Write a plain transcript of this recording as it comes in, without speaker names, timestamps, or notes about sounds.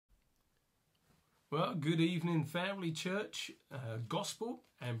Well, good evening, Family Church, Gospel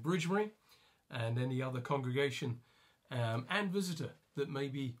and Bridgebury, and any other congregation and visitor that may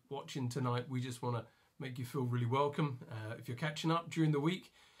be watching tonight. We just want to make you feel really welcome. If you're catching up during the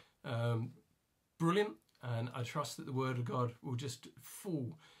week, brilliant, and I trust that the Word of God will just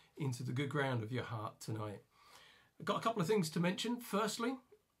fall into the good ground of your heart tonight. I've got a couple of things to mention. Firstly,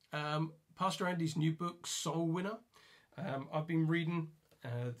 Pastor Andy's new book, Soul Winner. I've been reading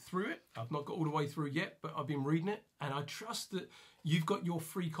through it. I've not got all the way through yet, but I've been reading it, and I trust that you've got your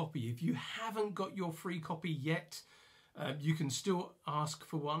free copy. If you haven't got your free copy yet, you can still ask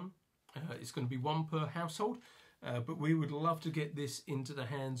for one. It's going to be one per household, but we would love to get this into the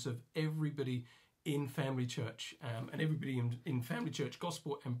hands of everybody in Family Church and everybody in Family Church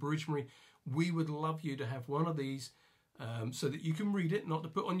Gospel and Bridgebury. We would love you to have one of these so that you can read it, not to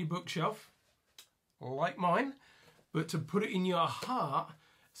put on your bookshelf like mine, but to put it in your heart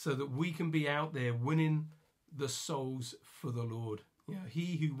so that we can be out there winning the souls for the Lord. You know,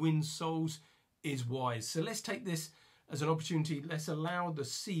 he who wins souls is wise. So let's take this as an opportunity. Let's allow the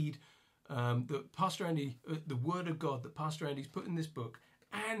seed that Pastor Andy, the Word of God that Pastor Andy's put in this book,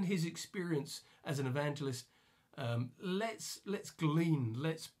 and his experience as an evangelist, let's glean,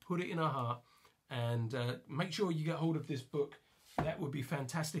 let's put it in our heart, and make sure you get hold of this book. That would be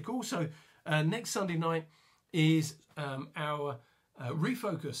fantastic. Also, next Sunday night is our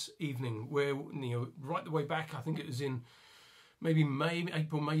refocus evening, where right the way back, I think it was in maybe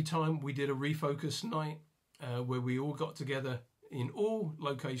April, May time, we did a refocus night where we all got together in all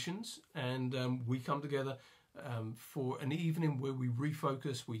locations, and we come together for an evening where we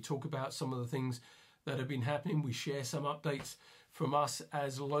refocus. We talk about some of the things that have been happening. We share some updates from us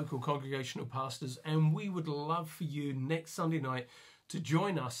as local congregational pastors, and we would love for you next Sunday night to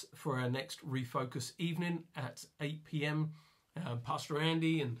join us for our next refocus evening at 8 p.m. Pastor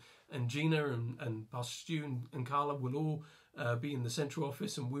Andy and Gina and Pastor Stu and Carla will all be in the central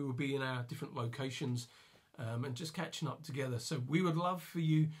office, and we will be in our different locations and just catching up together. So we would love for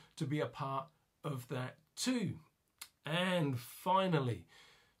you to be a part of that too. And finally,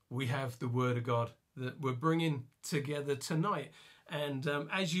 we have the Word of God that we're bringing together tonight. And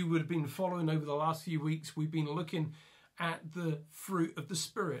as you would have been following over the last few weeks, we've been looking at the fruit of the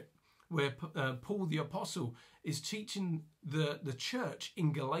Spirit, where Paul the Apostle is teaching the church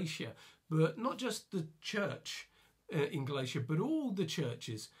in Galatia, but not just the church in Galatia, but all the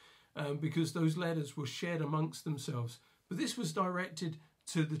churches, because those letters were shared amongst themselves. But this was directed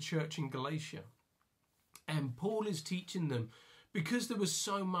to the church in Galatia. And Paul is teaching them because there was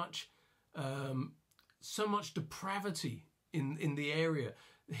so much depravity in the area.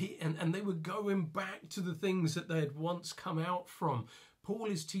 And they were going back to the things that they had once come out from. Paul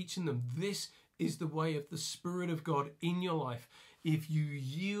is teaching them this is the way of the Spirit of God in your life. If you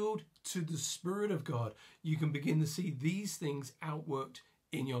yield to the Spirit of God, you can begin to see these things outworked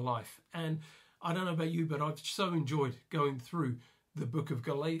in your life. And I don't know about you, but I've so enjoyed going through the book of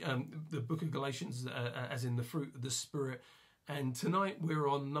Galatians, as in the fruit of the Spirit. And tonight we're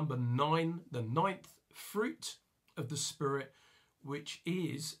on number 9, the 9th fruit of the Spirit, which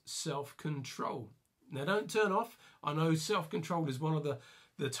is self-control. Now, don't turn off. I know self-control is one of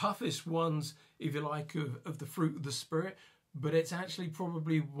the toughest ones, if you like, of the fruit of the Spirit, but it's actually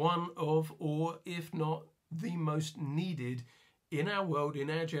probably one of, or if not, the most needed in our world, in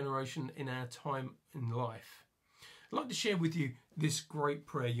our generation, in our time in life. I'd like to share with you this great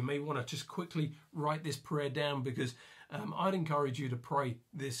prayer. You may want to just quickly write this prayer down, because I'd encourage you to pray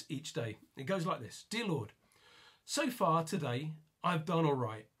this each day. It goes like this. Dear Lord, so far today, I've done all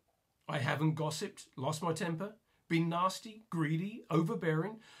right. I haven't gossiped, lost my temper, been nasty, greedy,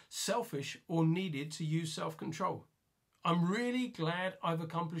 overbearing, selfish, or needed to use self-control. I'm really glad I've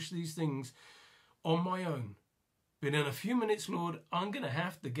accomplished these things on my own. But in a few minutes, Lord, I'm going to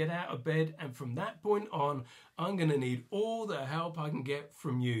have to get out of bed, and from that point on, I'm going to need all the help I can get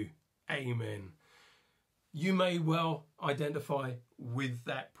from you. Amen. You may well identify with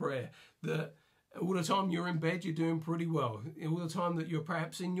that prayer, that all the time you're in bed, you're doing pretty well. All the time that you're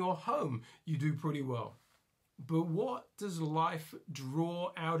perhaps in your home, you do pretty well. But what does life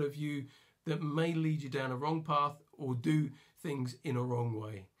draw out of you that may lead you down a wrong path or do things in a wrong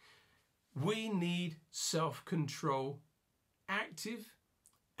way? We need self-control, active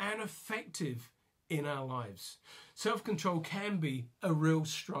and effective in our lives. Self-control can be a real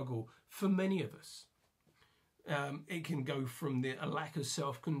struggle for many of us. It can go from a lack of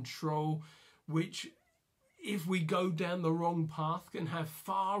self-control, which, if we go down the wrong path, can have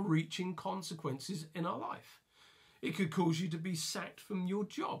far-reaching consequences in our life. It could cause you to be sacked from your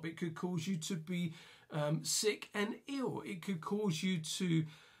job. It could cause you to be sick and ill. It could cause you to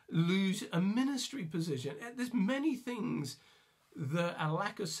lose a ministry position. There's many things that a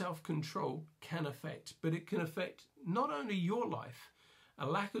lack of self-control can affect, but it can affect not only your life, a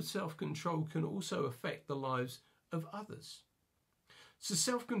lack of self-control can also affect the lives of others. So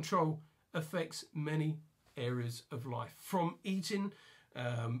self-control affects many areas of life, from eating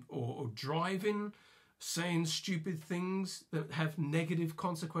or driving, saying stupid things that have negative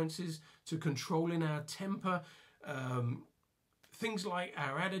consequences, to controlling our temper, things like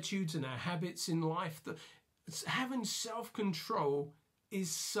our attitudes and our habits in life. Having self-control is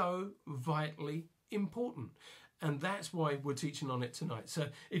so vitally important. And that's why we're teaching on it tonight. So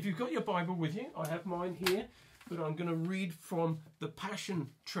if you've got your Bible with you, I have mine here, but I'm going to read from the Passion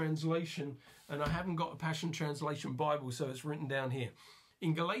Translation. And I haven't got a Passion Translation Bible, so it's written down here.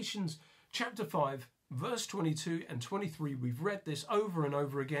 In Galatians chapter 5, verse 22 and 23, we've read this over and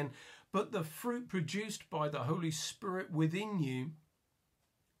over again. But the fruit produced by the Holy Spirit within you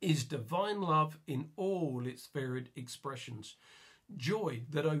is divine love in all its varied expressions. Joy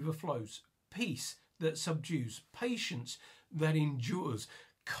that overflows, peace that subdues, patience that endures,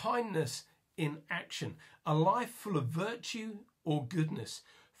 kindness in action, a life full of virtue or goodness,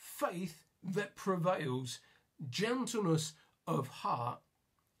 faith that prevails, gentleness of heart,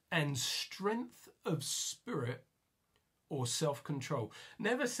 and strength of spirit or self-control.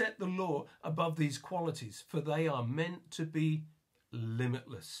 Never set the law above these qualities, for they are meant to be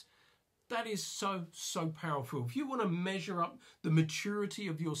limitless. That is so, so powerful. If you want to measure up the maturity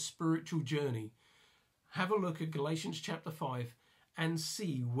of your spiritual journey, have a look at Galatians chapter 5 and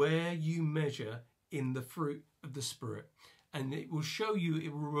see where you measure in the fruit of the Spirit. And it will show you,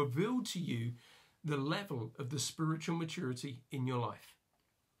 it will reveal to you the level of the spiritual maturity in your life.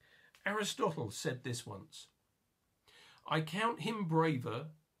 Aristotle said this once: I count him braver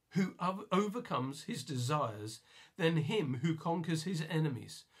who overcomes his desires than him who conquers his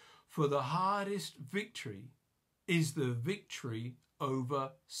enemies. For the hardest victory is the victory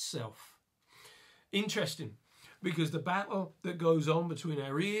over self. Interesting, because the battle that goes on between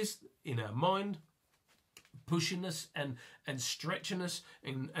our ears, in our mind, pushing us and stretching us,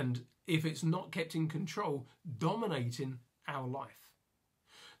 and if it's not kept in control, dominating our life.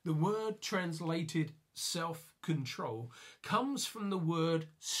 The word translated self-control comes from the word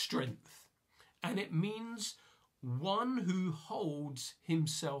strength, and it means one who holds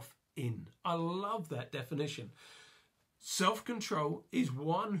himself in. I love that definition. Self-control is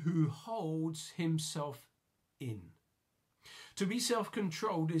one who holds himself in. To be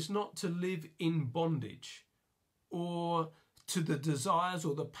self-controlled is not to live in bondage or to the desires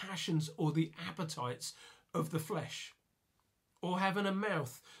or the passions or the appetites of the flesh, or having a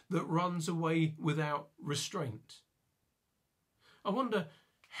mouth that runs away without restraint. I wonder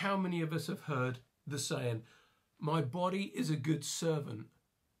how many of us have heard the saying, my body is a good servant,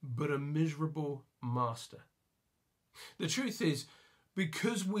 but a miserable master. The truth is,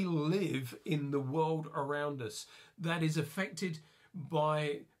 because we live in the world around us that is affected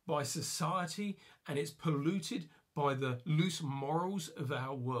by society, and it's polluted by the loose morals of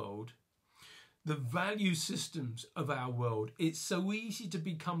our world, the value systems of our world, it's so easy to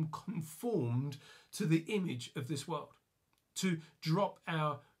become conformed to the image of this world, to drop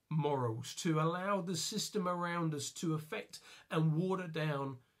our morals, to allow the system around us to affect and water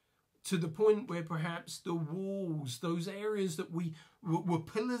down to the point where perhaps the walls, those areas that were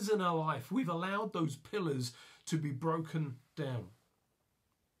pillars in our life, we've allowed those pillars to be broken down.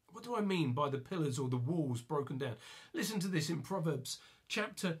 What do I mean by the pillars or the walls broken down? Listen to this in Proverbs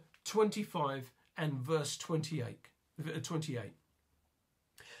chapter 25 and verse 28.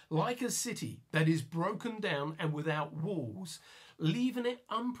 Like a city that is broken down and without walls, leaving it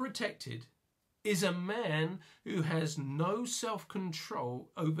unprotected, is a man who has no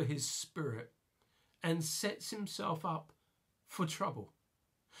self-control over his spirit and sets himself up for trouble.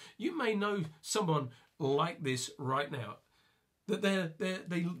 You may know someone like this right now, that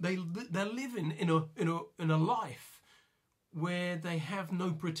they're living in a life where they have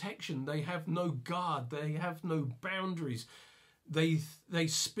no protection, they have no guard, they have no boundaries, they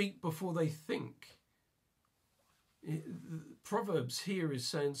speak before they think. Proverbs here is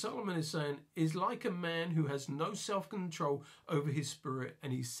saying, Solomon is saying, is like a man who has no self-control over his spirit,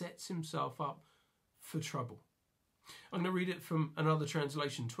 and he sets himself up for trouble. I'm going to read it from another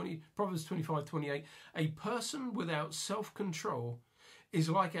translation, Proverbs 25:28. A person without self-control is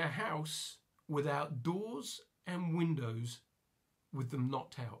like a house without doors and windows, with them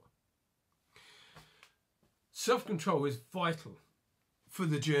knocked out. Self-control is vital for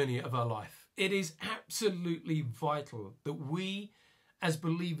the journey of our life. It is absolutely vital that we as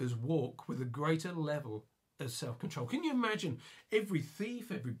believers walk with a greater level of self-control. Can you imagine every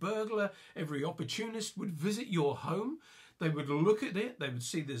thief, every burglar, every opportunist would visit your home? They would look at it, they would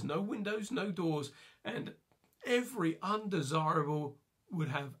see there's no windows, no doors, and every undesirable would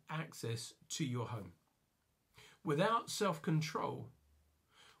have access to your home. Without self-control,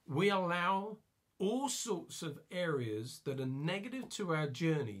 we allow all sorts of areas that are negative to our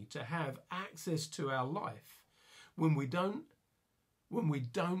journey to have access to our life when we don't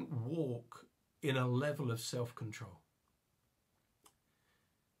walk in a level of self-control.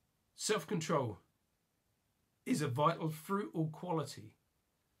 Self-control is a vital fruit or quality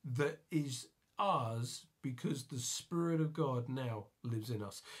that is ours because the Spirit of God now lives in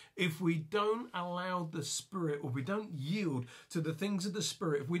us. If we don't allow the Spirit, or we don't yield to the things of the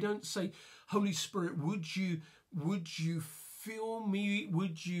Spirit, if we don't say, Holy Spirit, would you fill me,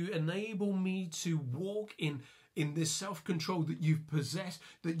 would you enable me to walk in this self-control that you've possessed,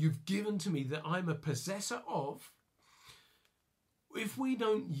 that you've given to me, that I'm a possessor of, if we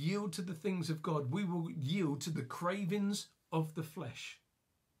don't yield to the things of God, we will yield to the cravings of the flesh.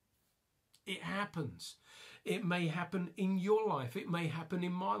 It happens. It may happen in your life. It may happen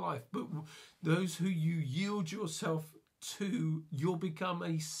in my life. But those who you yield yourself to, you'll become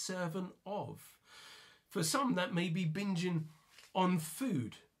a servant of. For some, that may be binging on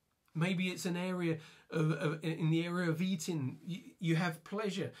food. Maybe it's an area in the area of eating. You have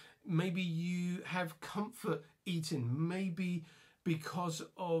pleasure. Maybe you have comfort eating. Maybe because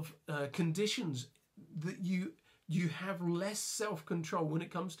of conditions that you have less self-control when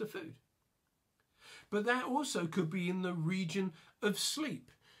it comes to food. But that also could be in the region of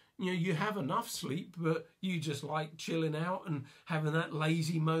sleep. You know, you have enough sleep, but you just like chilling out and having that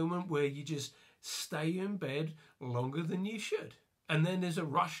lazy moment where you just stay in bed longer than you should. And then there's a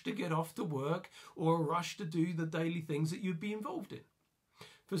rush to get off to work or a rush to do the daily things that you'd be involved in.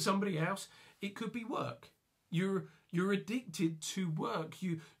 For somebody else, it could be work. You're addicted to work.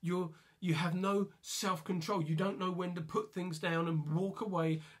 You have no self-control. You don't know when to put things down and walk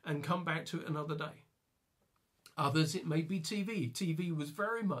away and come back to it another day. Others, it may be TV. TV was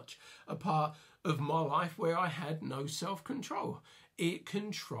very much a part of my life where I had no self-control. It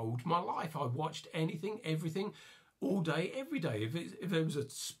controlled my life. I watched anything, everything, all day, every day. If there was a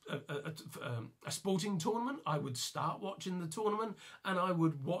sporting tournament, I would start watching the tournament and I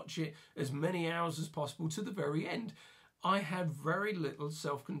would watch it as many hours as possible to the very end. I had very little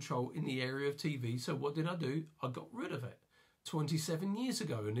self-control in the area of TV, so what did I do? I got rid of it 27 years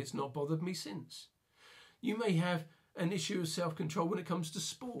ago, and it's not bothered me since. You may have an issue of self-control when it comes to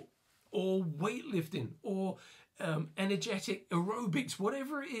sport or weightlifting or energetic aerobics,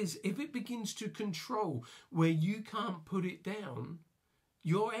 whatever it is. If it begins to control where you can't put it down,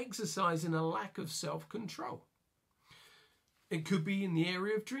 you're exercising a lack of self-control. It could be in the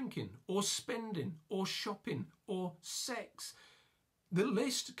area of drinking or spending or shopping or sex. The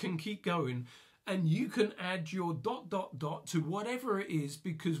list can keep going, and you can add your ... to whatever it is,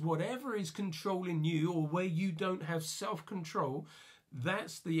 because whatever is controlling you or where you don't have self-control,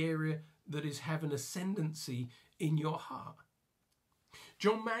 that's the area that is having ascendancy in your heart.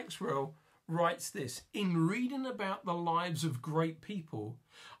 John Maxwell writes this: in reading about the lives of great people,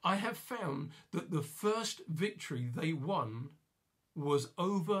 I have found that the first victory they won was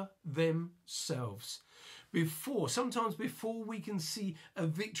over themselves. Sometimes before we can see a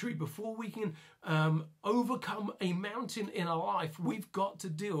victory, before we can overcome a mountain in our life, we've got to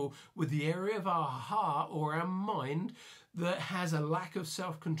deal with the area of our heart or our mind that has a lack of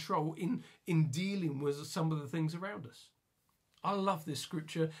self-control in dealing with some of the things around us. I love this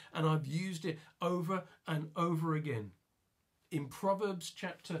scripture, and I've used it over and over again. In Proverbs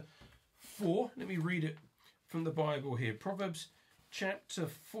chapter 4, let me read it from the Bible here. Proverbs chapter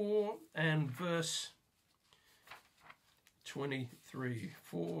 4 and verse 23.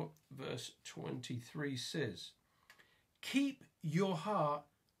 4 verse 23 says, keep your heart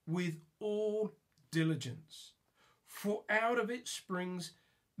with all diligence, for out of it springs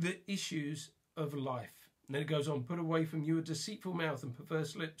the issues of life. And then it goes on, put away from you a deceitful mouth and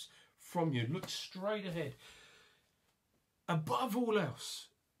perverse lips from you. Look straight ahead. Above all else,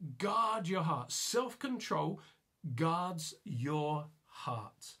 guard your heart. Self-control guards your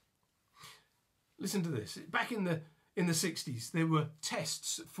heart. Listen to this. Back in the 60s, there were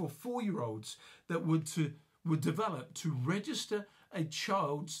tests for 4-year-olds that would develop to register a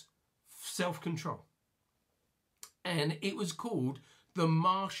child's self-control. And it was called the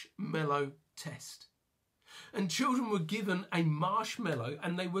marshmallow test. And children were given a marshmallow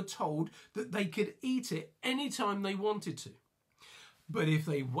and they were told that they could eat it anytime they wanted to. But if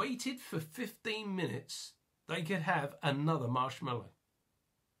they waited for 15 minutes, they could have another marshmallow.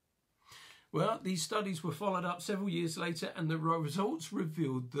 Well, these studies were followed up several years later, and the results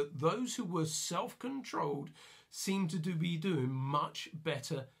revealed that those who were self-controlled seemed to be doing much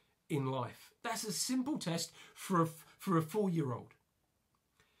better in life. That's a simple test for a 4-year-old.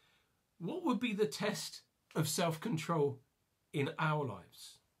 What would be the test of self-control in our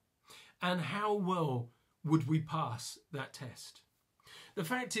lives? And how well would we pass that test? The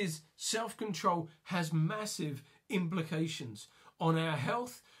fact is, self-control has massive implications on our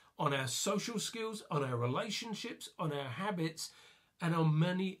health, on our social skills, on our relationships, on our habits, and on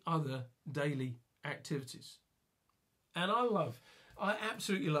many other daily activities. And I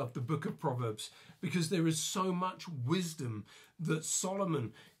absolutely love the book of Proverbs, because there is so much wisdom that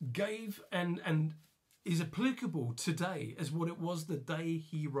Solomon gave and is applicable today as what it was the day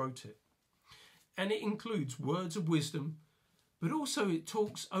he wrote it. And it includes words of wisdom, but also it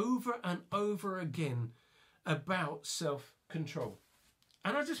talks over and over again about self-control.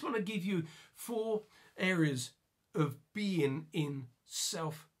 And I just want to give you 4 areas of being in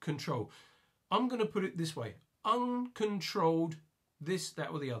self-control. I'm going to put it this way: uncontrolled this, that,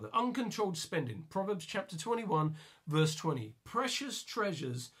 or the other. Uncontrolled spending. Proverbs chapter 21, verse 20. Precious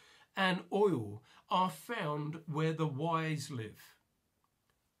treasures and oil are found where the wise live,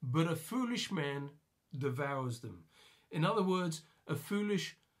 but a foolish man devours them. In other words, a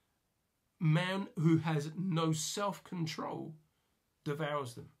foolish man who has no self-control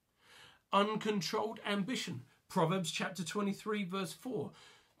devours them. Uncontrolled ambition. Proverbs chapter 23, verse 4.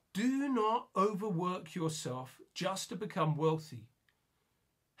 Do not overwork yourself just to become wealthy.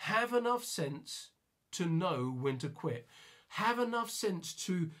 Have enough sense to know when to quit. Have enough sense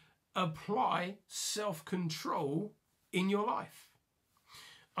to apply self-control in your life.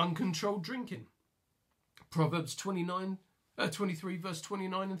 Uncontrolled drinking. Proverbs 23 verse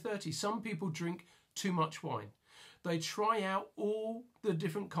 29 and 30. Some people drink too much wine. They try out all the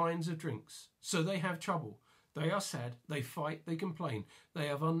different kinds of drinks, so they have trouble. They are sad, they fight, they complain. They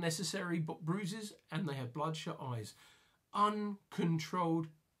have unnecessary bruises and they have bloodshot eyes. Uncontrolled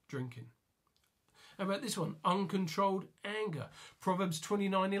drinking. How about this one? Uncontrolled anger. Proverbs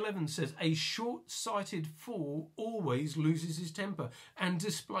 29:11 says, a short-sighted fool always loses his temper and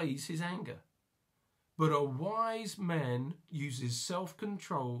displays his anger. But a wise man uses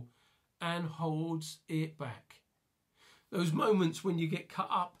self-control and holds it back. Those moments when you get cut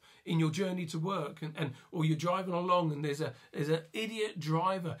up in your journey to work or you're driving along and there's an idiot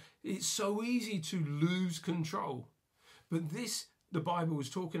driver. It's so easy to lose control. But the Bible is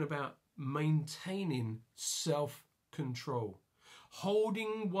talking about maintaining self-control,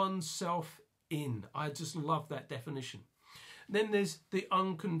 holding oneself in. I just love that definition. Then there's the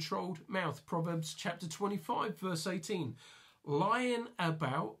uncontrolled mouth. Proverbs chapter 25, verse 18. Lying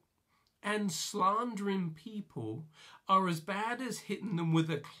about and slandering people are as bad as hitting them with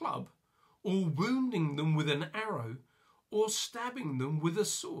a club, or wounding them with an arrow, or stabbing them with a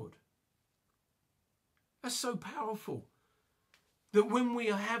sword. That's so powerful. That when we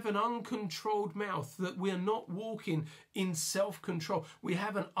have an uncontrolled mouth, that we're not walking in self-control. We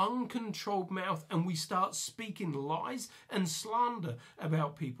have an uncontrolled mouth and we start speaking lies and slander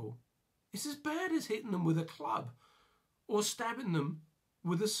about people. It's as bad as hitting them with a club or stabbing them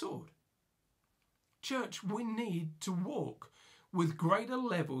with a sword. Church, we need to walk with greater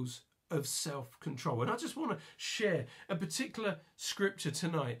levels of self-control. And I just want to share a particular scripture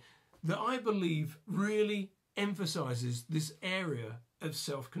tonight that I believe really emphasizes this area of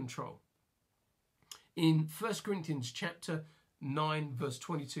self-control. In 1 Corinthians chapter 9, verse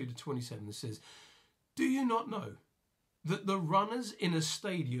 22 to 27, it says, do you not know that the runners in a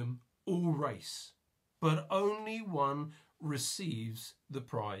stadium all race, but only one receives the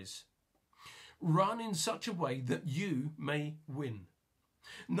prize? Run in such a way that you may win.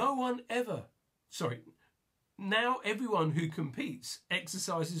 Now everyone who competes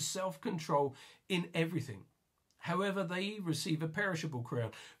exercises self-control in everything. However, they receive a perishable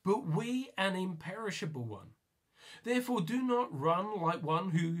crown, but we an imperishable one. Therefore, do not run like one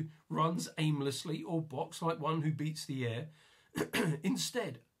who runs aimlessly, or box like one who beats the air.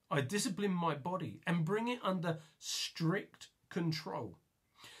 Instead, I discipline my body and bring it under strict control,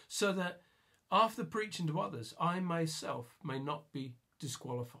 so that after preaching to others, I myself may not be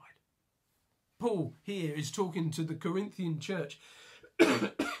disqualified. Paul here is talking to the Corinthian church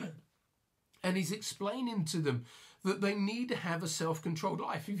and he's explaining to them that they need to have a self-controlled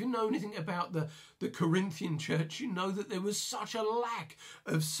life. If you know anything about the Corinthian church, you know that there was such a lack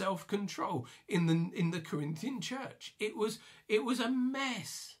of self-control in the Corinthian church. It was a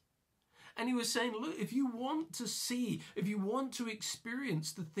mess. And he was saying, look, if you want to see, if you want to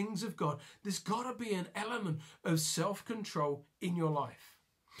experience the things of God, there's got to be an element of self-control in your life.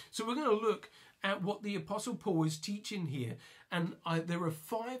 So we're going to look at what the Apostle Paul is teaching here. And there are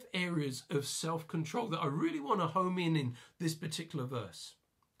 5 areas of self-control that I really want to home in this particular verse.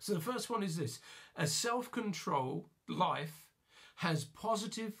 So the first one is this: a self-control life has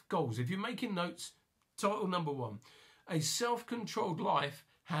positive goals. If you're making notes, title number 1, a self-controlled life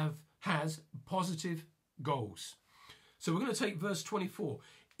has positive goals. So we're going to take verse 24.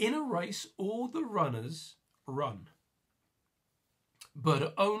 In a race, all the runners run,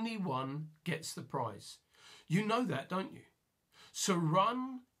 but only one gets the prize. You know that, don't you? So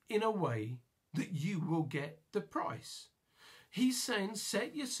run in a way that you will get the prize. He's saying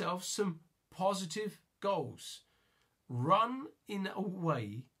set yourself some positive goals. Run in a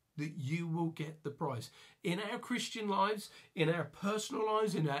way that you will get the prize. In our Christian lives, in our personal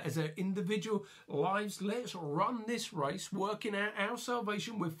lives, as our individual lives, let's run this race, working out our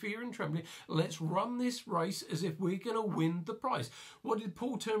salvation with fear and trembling. Let's run this race as if we're going to win the prize. What did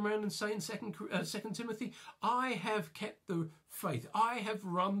Paul turn around and say in 2 Timothy? I have kept the faith. I have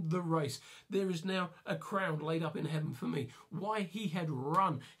run the race. There is now a crown laid up in heaven for me. Why? He had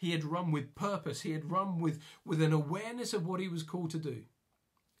run. He had run with purpose. He had run with an awareness of what he was called to do.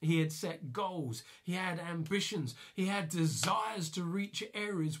 He had set goals, he had ambitions, he had desires to reach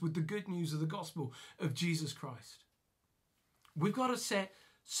areas with the good news of the gospel of Jesus Christ. We've got to set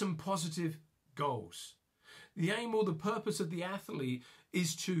some positive goals. The aim or the purpose of the athlete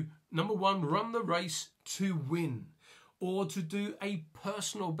is to, number 1, run the race to win, or to do a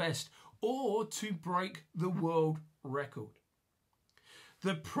personal best, or to break the world record.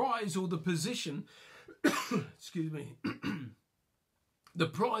 The prize or the position, excuse me, the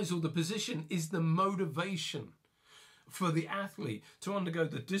prize or the position is the motivation for the athlete to undergo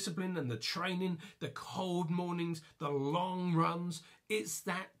the discipline and the training, the cold mornings, the long runs. It's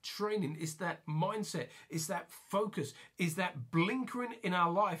that training, it's that mindset, it's that focus, it's that blinkering in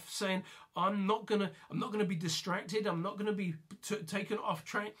our life saying, I'm not gonna be distracted, I'm not gonna be taken off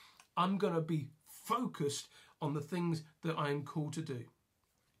track, I'm gonna be focused on the things that I am called to do.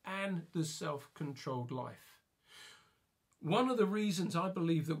 And the self-controlled life. One of the reasons I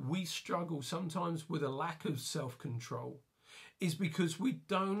believe that we struggle sometimes with a lack of self-control is because we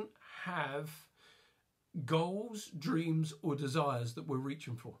don't have goals, dreams, or desires that we're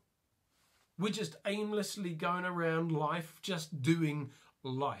reaching for. We're just aimlessly going around life, just doing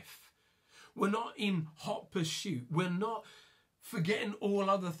life. We're not in hot pursuit. We're not forgetting all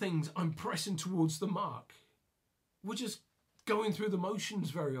other things. I'm pressing towards the mark. We're just going through the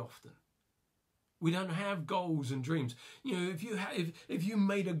motions very often. We don't have goals and dreams. You know, if you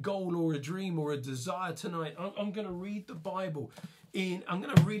made a goal or a dream or a desire tonight, I'm going to read the Bible I'm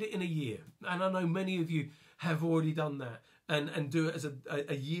going to read it in a year. And I know many of you have already done that and do it as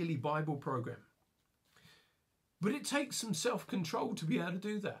a yearly Bible program. But it takes some self-control to be able to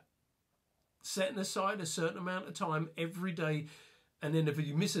do that. Setting aside a certain amount of time every day, and then if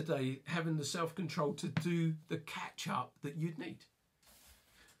you miss a day, having the self-control to do the catch-up that you'd need.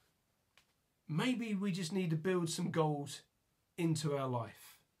 Maybe we just need to build some goals into our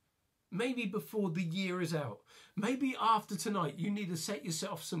life. Maybe before the year is out. Maybe after tonight you need to set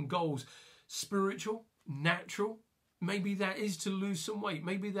yourself some goals. Spiritual, natural. Maybe that is to lose some weight.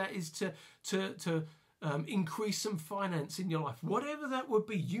 Maybe that is to increase some finance in your life. Whatever that would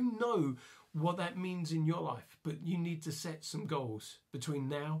be, you know what that means in your life. But you need to set some goals between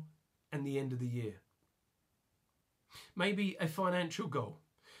now and the end of the year. Maybe a financial goal.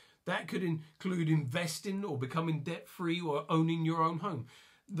 That could include investing or becoming debt-free or owning your own home.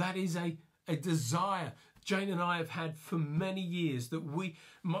 That is a desire Jane and I have had for many years, that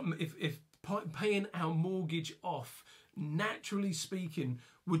if paying our mortgage off, naturally speaking,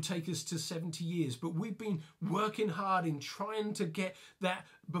 would take us to 70 years. But we've been working hard in trying to get that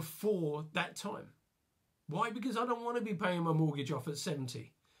before that time. Why? Because I don't want to be paying my mortgage off at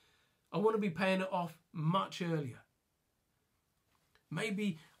 70. I want to be paying it off much earlier.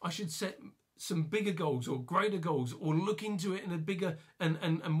 Maybe I should set some bigger goals or greater goals, or look into it in a bigger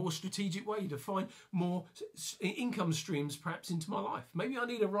and more strategic way to find more income streams perhaps into my life. Maybe I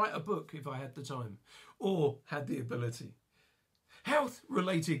need to write a book if I had the time or had the ability.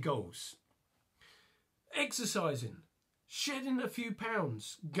 Health-related goals. Exercising, shedding a few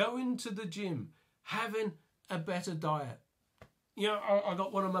pounds, going to the gym, having a better diet. You know, I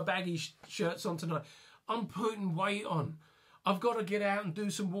got one of my baggy shirts on tonight. I'm putting weight on. I've got to get out and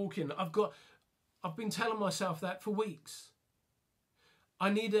do some walking. I've been telling myself that for weeks. I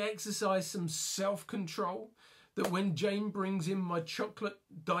need to exercise some self-control, that when Jane brings in my chocolate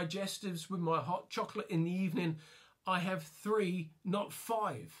digestives with my hot chocolate in the evening, I have 3, not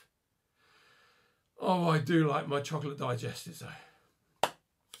 5. Oh, I do like my chocolate digestives though.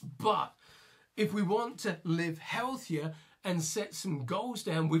 But if we want to live healthier and set some goals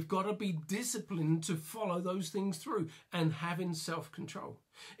down, we've got to be disciplined to follow those things through and having self-control.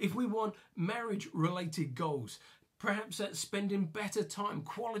 If we want marriage-related goals, perhaps that's spending better time,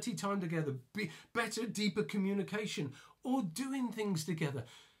 quality time together, better, deeper communication, or doing things together,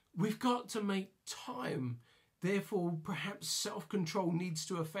 we've got to make time. Therefore, perhaps self-control needs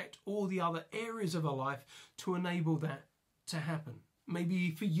to affect all the other areas of our life to enable that to happen.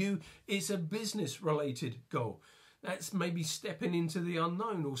 Maybe for you, it's a business-related goal. That's maybe stepping into the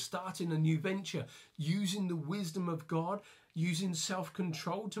unknown or starting a new venture, using the wisdom of God, using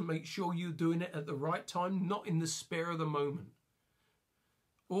self-control to make sure you're doing it at the right time, not in the spare of the moment.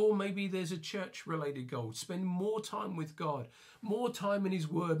 Or maybe there's a church-related goal, spend more time with God, more time in His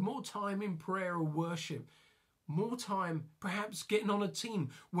Word, more time in prayer or worship, more time perhaps getting on a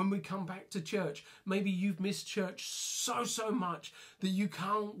team when we come back to church. Maybe you've missed church so much that you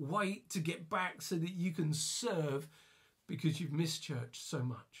can't wait to get back so that you can serve because you've missed church so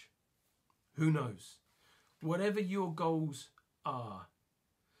much. Who knows? Whatever your goals are,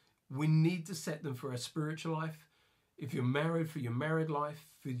 we need to set them for our spiritual life. If you're married, for your married life,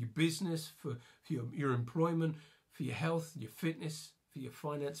 for your business, for your employment, for your health, your fitness, for your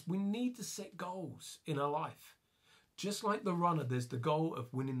finance, we need to set goals in our life. Just like the runner, there's the goal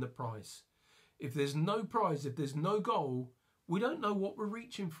of winning the prize. If there's no prize, if there's no goal, we don't know what we're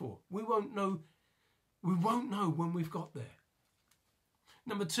reaching for. We won't know when we've got there.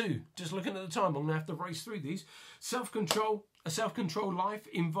 Number 2, just looking at the time, I'm going to have to race through these. Self-control, a self-controlled life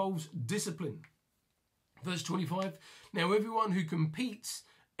involves discipline. Verse 25, now everyone who competes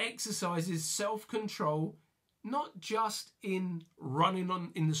exercises self-control, not just in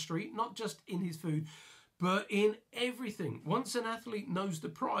running in the street, not just in his food, but in everything. Once an athlete knows the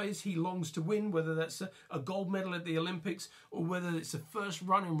prize he longs to win, whether that's a gold medal at the Olympics or whether it's the first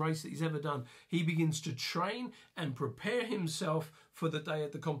running race that he's ever done, he begins to train and prepare himself for the day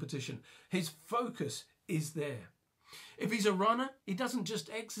of the competition. His focus is there. If he's a runner, he doesn't just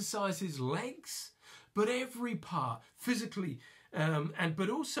exercise his legs, but every part physically, but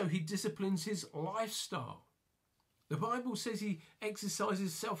also he disciplines his lifestyle. The Bible says he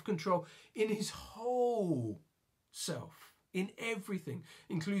exercises self-control in his whole self, in everything.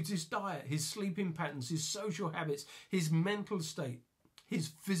 Includes his diet, his sleeping patterns, his social habits, his mental state,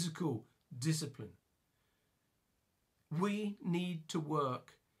 his physical discipline. We need to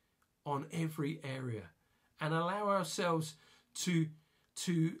work on every area and allow ourselves to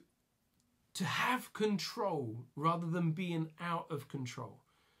have control rather than being out of control.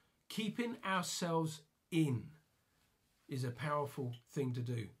 Keeping ourselves in is a powerful thing to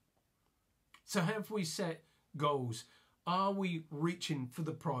do. So have we set goals? Are we reaching for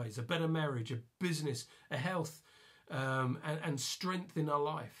the prize? A better marriage, a business, a health, and strength in our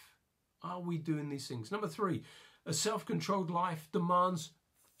life? Are we doing these things? Number 3, a self-controlled life demands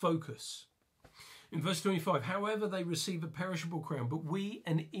focus. In verse 25, however, they receive a perishable crown, but we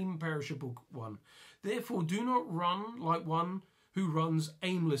an imperishable one. Therefore, do not run like one who runs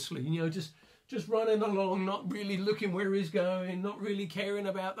aimlessly. Just running along, not really looking where he's going, not really caring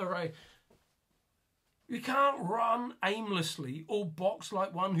about the race. You can't run aimlessly or box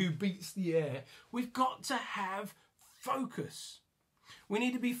like one who beats the air. We've got to have focus. We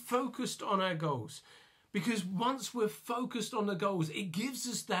need to be focused on our goals, because once we're focused on the goals, it gives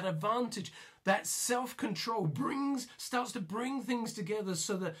us that advantage. That self-control starts to bring things together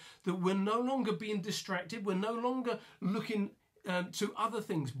so that we're no longer being distracted. We're no longer looking to other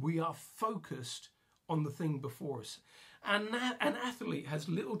things. We are focused on the thing before us. And an athlete has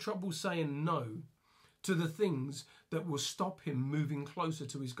little trouble saying no to the things that will stop him moving closer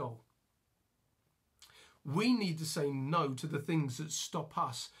to his goal. We need to say no to the things that stop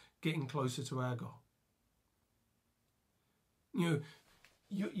us getting closer to our goal.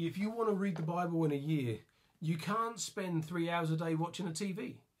 If you want to read the Bible in a year, you can't spend 3 hours a day watching a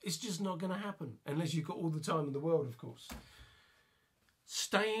TV. It's just not going to happen, unless you've got all the time in the world, of course.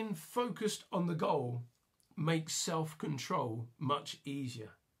 Staying focused on the goal makes self-control much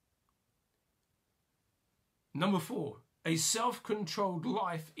easier. Number 4, a self-controlled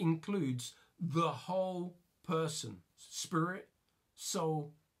life includes the whole person, spirit,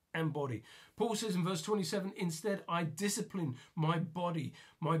 soul, and body. Paul says in verse 27, instead I discipline my body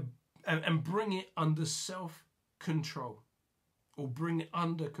and bring it under self-control, or bring it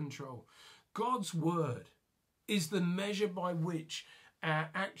under control. God's word is the measure by which our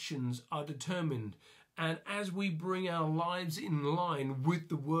actions are determined. And as we bring our lives in line with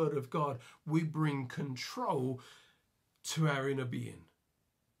the word of God, we bring control to our inner being.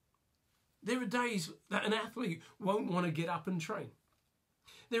 There are days that an athlete won't want to get up and train.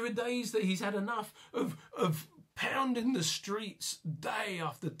 There are days that he's had enough of pounding the streets day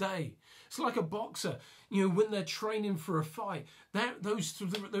after day. It's like a boxer, you know, when they're training for a fight, those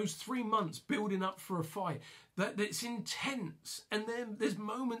 3 months building up for a fight, that's intense. And then there's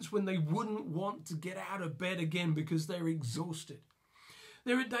moments when they wouldn't want to get out of bed again because they're exhausted.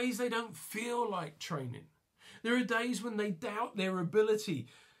 There are days they don't feel like training. There are days when they doubt their ability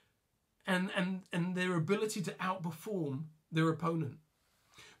and their ability to outperform their opponent.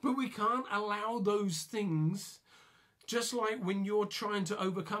 But we can't allow those things, just like when you're trying to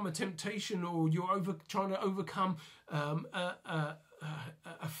overcome a temptation, or you're trying to overcome a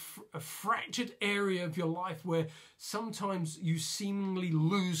fractured area of your life where sometimes you seemingly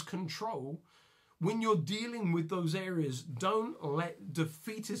lose control. When you're dealing with those areas, don't let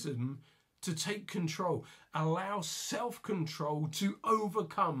defeatism to take control. Allow self-control to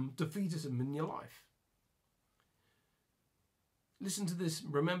overcome defeatism in your life. Listen to this.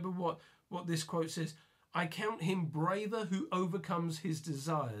 Remember what this quote says. I count him braver who overcomes his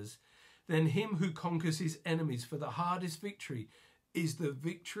desires than him who conquers his enemies. For the hardest victory is the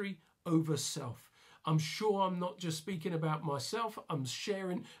victory over self. I'm sure I'm not just speaking about myself. I'm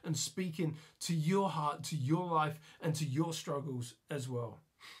sharing and speaking to your heart, to your life, and to your struggles as well.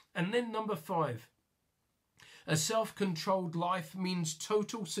 And then number 5, a self-controlled life means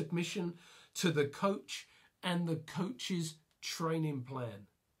total submission to the coach and the coach's training plan.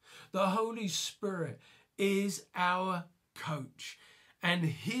 The Holy Spirit is our coach, and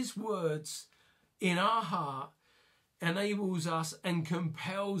his words in our heart enables us and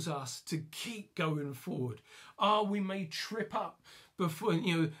compels us to keep going forward. We may trip up before,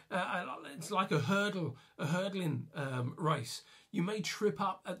 it's like a hurdling race. You may trip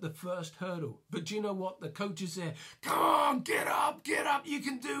up at the first hurdle, but do you know what? The coach is there. Come on, get up, you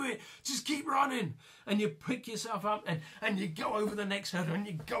can do it. Just keep running. And you pick yourself up and you go over the next hurdle and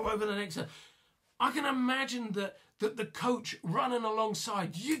you go over the next hurdle. I can imagine that the coach running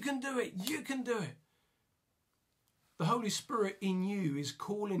alongside, you can do it, you can do it. The Holy Spirit in you is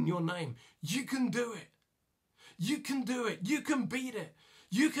calling your name. You can do it. You can do it. You can beat it.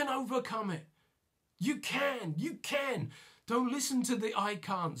 You can overcome it. You can. Don't listen to the I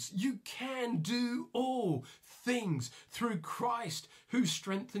can'ts. You can do all things through Christ who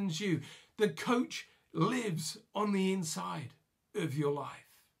strengthens you. The coach lives on the inside of your life.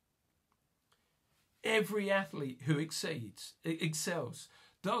 Every athlete who excels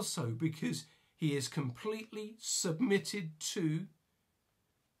does so because he is completely submitted to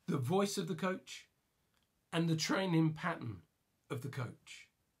the voice of the coach and the training pattern of the coach.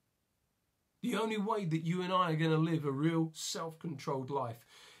 The only way that you and I are going to live a real self-controlled life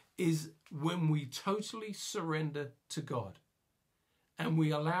is when we totally surrender to God and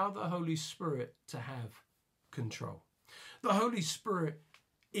we allow the Holy Spirit to have control. The Holy Spirit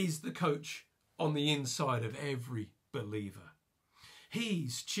is the coach on the inside of every believer.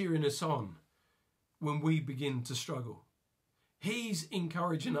 He's cheering us on when we begin to struggle. He's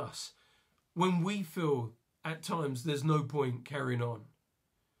encouraging us when we feel at times there's no point carrying on.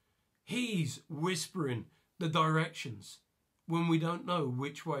 He's whispering the directions when we don't know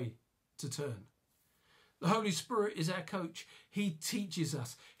which way to turn. The Holy Spirit is our coach. He teaches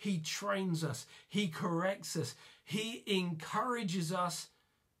us. He trains us. He corrects us. He encourages us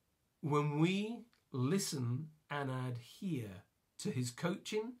when we listen and adhere to his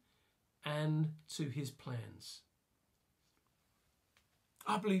coaching and to his plans.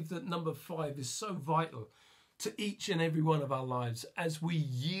 I believe that number 5 is so vital to each and every one of our lives as we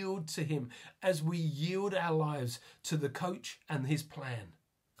yield to him, as we yield our lives to the coach and his plan.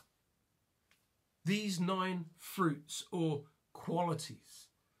 These 9 fruits or qualities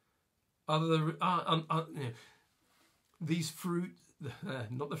are these fruit,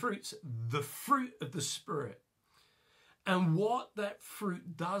 not the fruits, the fruit of the Spirit. And what that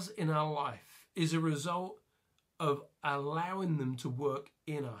fruit does in our life is a result of allowing them to work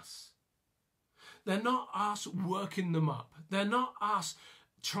in us. They're not us working them up. They're not us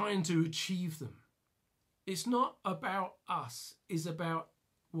trying to achieve them. It's not about us. It's about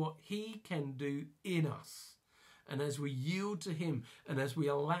what he can do in us. And as we yield to him and as we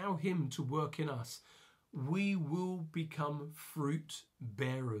allow him to work in us, we will become fruit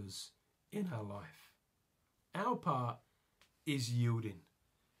bearers in our life. Our part is yielding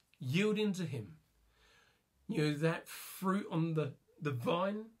to him. You know, that fruit on the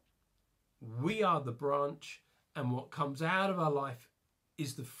vine, we are the branch, and what comes out of our life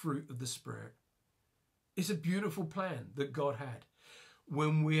is the fruit of the Spirit. It's a beautiful plan that God had.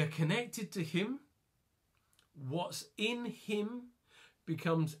 When we are connected to him, what's in him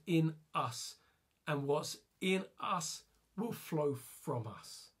becomes in us, and what's in us will flow from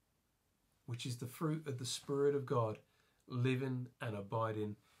us, which is the fruit of the Spirit of God living and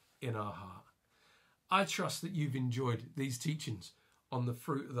abiding in our heart. I trust that you've enjoyed these teachings on the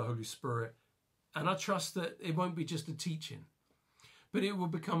fruit of the Holy Spirit, and I trust that it won't be just a teaching, but it will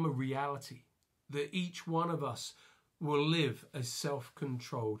become a reality, that each one of us will live a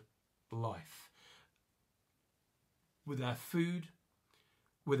self-controlled life. With our food,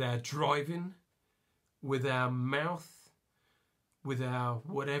 with our driving, with our mouth, with our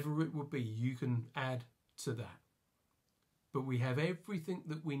whatever it will be, you can add to that. But we have everything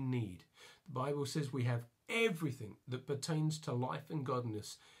that we need. The Bible says we have everything that pertains to life and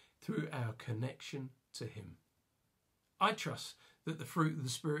godliness through our connection to Him. I trust that the fruit of the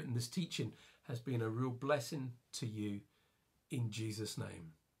Spirit in this teaching has been a real blessing to you in Jesus'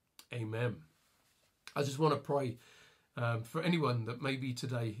 name. Amen. I just want to pray for anyone that may be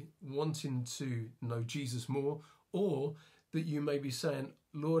today wanting to know Jesus more, or that you may be saying,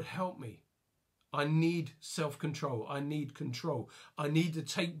 Lord, help me. I need self-control. I need control. I need to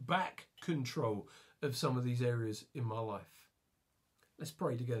take back control of some of these areas in my life. Let's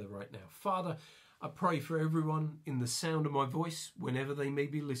pray together right now. Father, I pray for everyone in the sound of my voice, whenever they may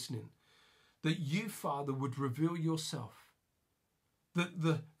be listening, that you, Father, would reveal yourself, that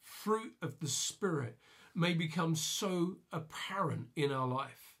the fruit of the Spirit may become so apparent in our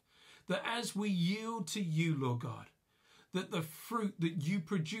life, that as we yield to you, Lord God, that the fruit that you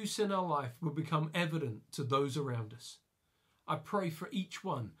produce in our life will become evident to those around us. I pray for each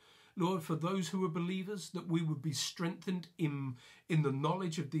one, Lord, for those who are believers, that we would be strengthened in the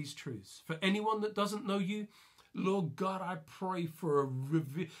knowledge of these truths. For anyone that doesn't know you, Lord God, I pray for a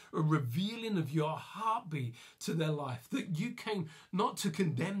revealing of your heartbeat to their life, that you came not to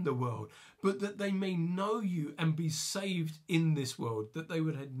condemn the world, but that they may know you and be saved in this world, that they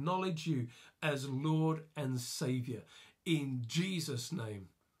would acknowledge you as Lord and Saviour. In Jesus' name,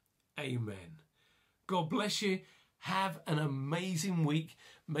 amen. God bless you. Have an amazing week.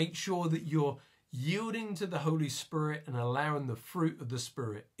 Make sure that you're yielding to the Holy Spirit and allowing the fruit of the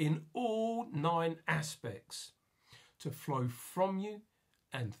Spirit in all 9 aspects to flow from you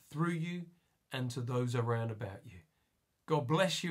and through you and to those around about you. God bless you.